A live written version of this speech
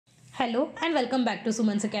Hello and welcome back to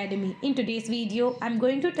Sumansacademy. In today's video, I'm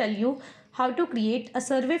going to tell you how to create a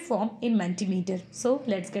survey form in Mentimeter. So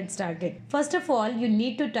let's get started. First of all, you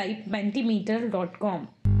need to type mentimeter.com.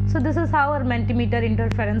 So this is how our Mentimeter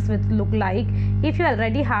interference will look like. If you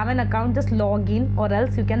already have an account, just log in, or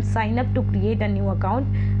else you can sign up to create a new account.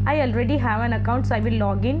 I already have an account, so I will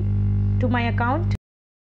log in to my account.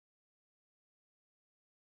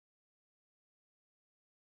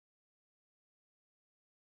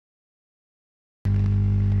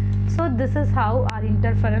 So this is how our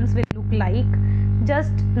interference will look like.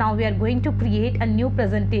 Just now we are going to create a new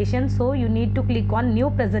presentation, so you need to click on new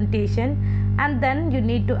presentation and then you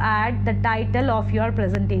need to add the title of your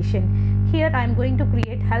presentation. Here I am going to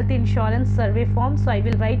create health insurance survey form, so I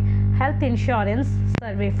will write health insurance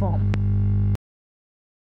survey form.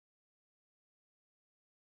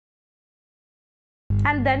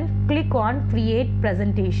 And then click on create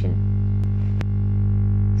presentation.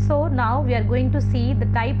 So now we are going to see the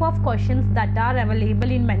type of questions that are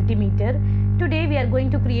available in Mentimeter. Today we are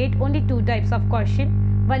going to create only two types of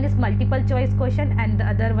question. One is multiple choice question and the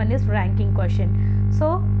other one is ranking question.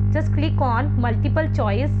 So just click on multiple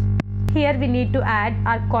choice. Here we need to add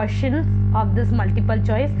our questions of this multiple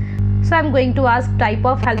choice. So I am going to ask type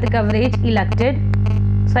of health coverage elected.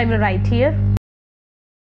 So I will write here.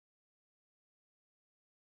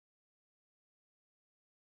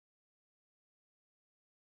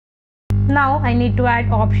 Now I need to add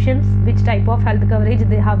options, which type of health coverage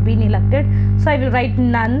they have been elected. So I will write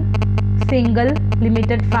none, single,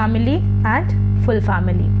 limited family and full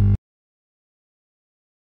family.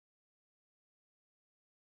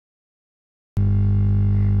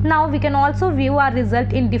 Now we can also view our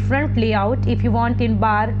result in different layout. If you want in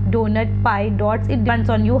bar, donut, pie, dots, it depends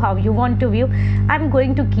on you how you want to view. I am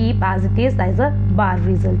going to keep as it is as a bar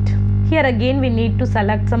result. Here again we need to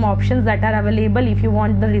select some options that are available. If you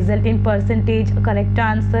want the result in percentage, correct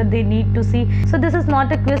answer, they need to see. So this is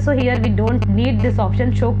not a quiz, so here we don't need this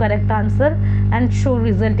option show correct answer and show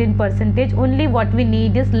result in percentage. Only what we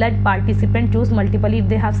need is let participant choose multiple. If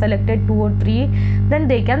they have selected 2 or 3, then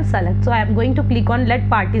they can select. So I am going to click on let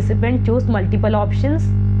participant choose multiple options.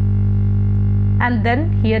 And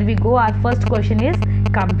then here we go, our first question is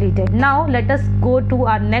completed. Now let us go to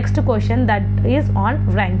our next question, that is on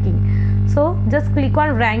ranking. So just click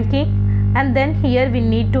on ranking and then here we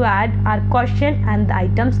need to add our question and the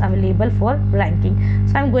items available for ranking.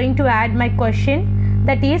 So I am going to add my question,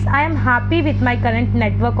 that is I am happy with my current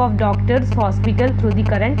network of doctors, hospital through the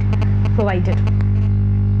current provider.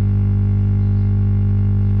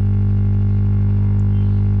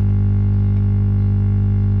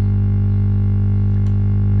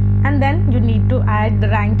 And then you need to add the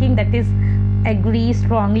ranking, that is agree,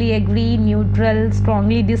 strongly agree, neutral,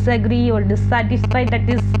 strongly disagree or dissatisfied. That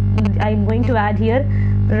is I am going to add here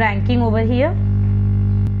ranking over here.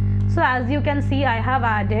 So as you can see, I have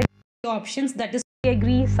added the options, that is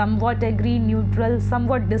agree, somewhat agree, neutral,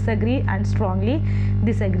 somewhat disagree and strongly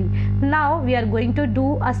disagree. Now we are going to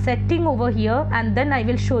do a setting over here and then I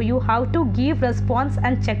will show you how to give response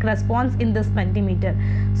and check response in this Mentimeter.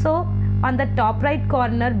 So on the top right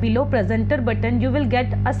corner below presenter button, you will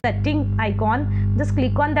get a setting icon. Just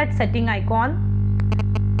click on that setting icon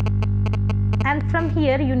and from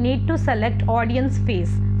here you need to select audience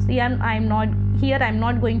face. So I'm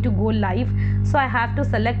not going to go live, so I have to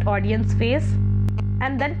select audience face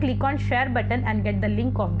and then click on share button and get the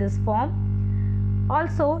link of this form.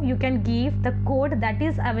 Also you can give the code that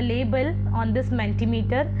is available on this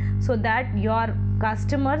Mentimeter so that your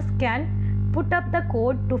customers can put up the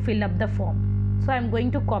code to fill up the form. So I am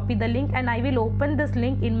going to copy the link and I will open this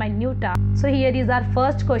link in my new tab. So here is our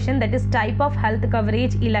first question, that is type of health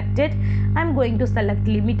coverage elected. I am going to select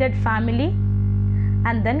limited family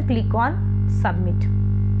and then click on submit.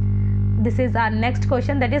 This is our next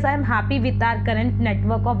question, that is I am happy with our current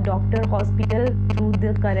network of doctor, hospital through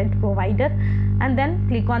the current provider, and then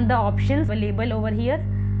click on the options available over here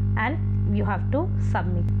and you have to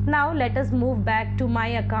submit. Now let us move back to my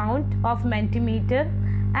account of Mentimeter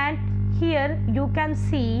and here you can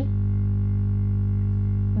see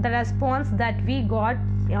the response that we got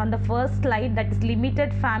on the first slide, that is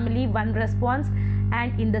limited family, 1 response,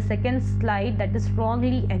 and in the second slide, that is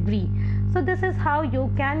strongly agree. So this is how you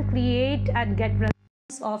can create and get response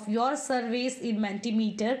of your surveys in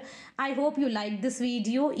Mentimeter. I hope you like this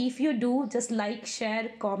video. If you do, just like,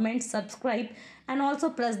 share, comment, subscribe and also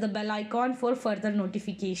press the bell icon for further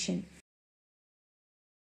notification.